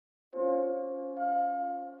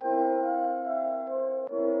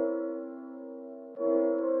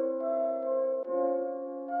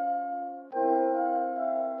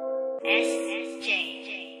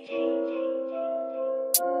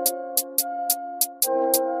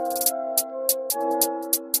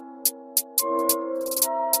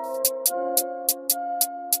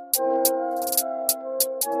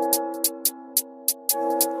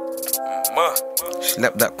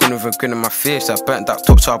Slept that corner with a grin on my face. I burnt that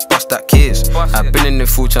top so I bust that case. I've been in the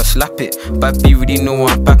full to slap it. Bad B really know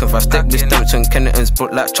I'm back. If I step with Stampz and Kennington's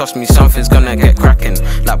but like trust me, something's gonna get cracking.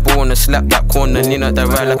 Like ball wanna slap that corner, lean out the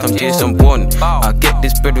right like I'm Jason Bourne. I get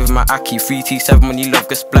this bread with my Aki, 3T7 when you love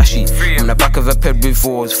get splashy. On the back of a ped with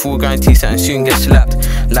fours, full guarantee and soon get slapped.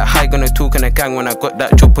 Like high gonna talk in the gang when I got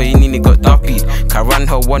that chopper, he nearly got duppied. Can run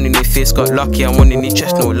her one in the face, got lucky, and one in the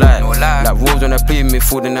chest, no lie. Like rolls when I play me,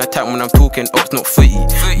 food in attack when I'm talking ops, not footy.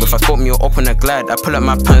 But if I spot me or up on a glide, I pull up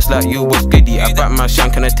my pants like you was goody. I back my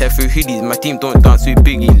shank and I tear through hoodies. My team don't dance with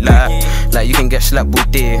Biggie. Like you can get slapped all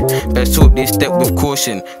day. Best hope they step with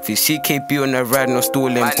caution. If you see KB on the ride, no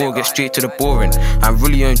stalling, bro, get straight to the boring. I'm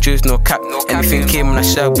really on juice, no cap. Anything came on a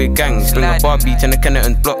side with gangs. Bring a Barbie to the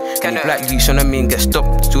Kennington's block. And the black youths on the main get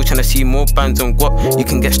stopped. Still trying to see more bands on what. You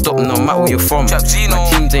can get stopped no matter where you're from. My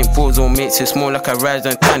teams ain't bros or mates, it's more like a rise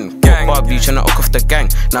and tan. Got Barbie trying to hook off the gang.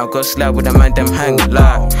 Now go slide with a man, them hang.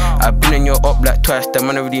 Like I've been in your up like twice, the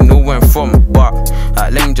man already know where I'm from. But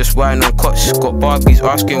let me just whine on cots. Got Barbies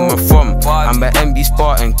asking where I'm from. I'm an MB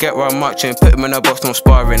Spartan, get where I'm marching. Put him in a box, no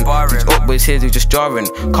sparring. These upwards here, they just jarring.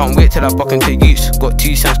 Can't wait till I buck into use. Got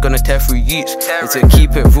 2 cents, gonna tear through utes. It's to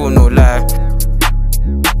keep it real, no lie.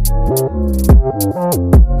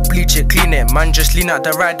 Bleach it, clean it, man just lean out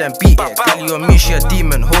the ride and beat it. Gally on me, she a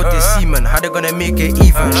demon, hold this semen. How they gonna make it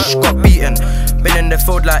even? She got beaten. Been in the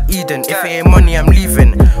field like Eden, if it ain't money I'm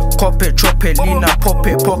leaving. Cop it, drop it, lean out, pop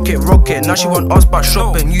it, pocket, rocket. Now she want us back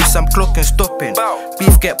shopping, use some clocking, stopping.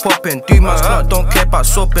 Beef get popping, do my clock, don't care about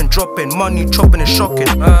sopping, dropping. Money chopping and shocking.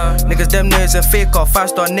 Niggas them niggas a faker,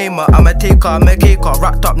 5-star namer. I'm a taker, I'm a caker,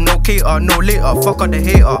 wrapped up, no cater, no later. Fuck out the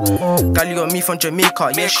hater. Gally on me from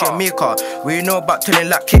Jamaica, yeah she a maker. We know about tilling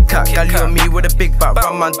like Kit Kat. Gally on me with a big back,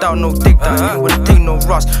 run man down, no dig that. Ain't with a thing, no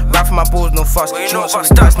rust. Ride for my balls, no fuss. You know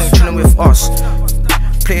what's guys, no chilling with us.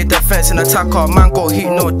 Play defense and attacker, man got heat,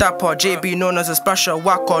 no dapper. JB known as a splasher,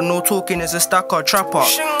 whacker, no talking is a stacker, trapper.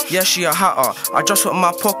 Yeah, she a hatter, I just want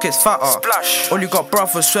my pockets fatter. Only got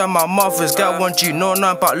brothers, swear my mothers. Girl 1G, no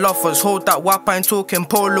none but lovers. Hold that wap, I ain't talking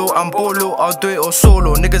polo, I'm bolo, I'll do it all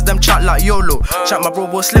solo. Niggas them chat like YOLO. Chat my bro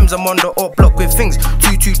slims, I'm on the up block with things.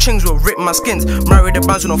 2 chings will rip my skins. Marry the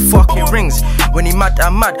bands with no fucking rings. When he mad,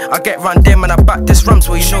 I'm mad, I get round them and I back this rums.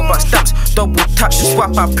 Well you know about Stampz, double tap, this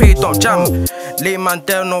swap, I pray don't jam. Lay man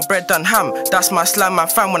there, no bread and ham. That's my slam, my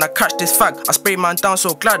fam. When I catch this fag, I spray man down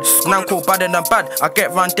so glad. Man call badder than bad. I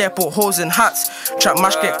get round there, put holes in hats. Trap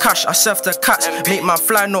mash, get cash, I serve the cats. Make man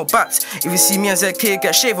fly, no bats. If you see me and ZK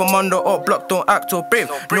get shave, I'm on the up block, don't act or brave.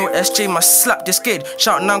 No SJ, must slap this kid.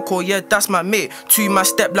 Shout Nanko, yeah, that's my mate. 2 my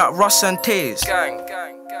step like Ross and Taze.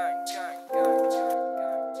 Gang.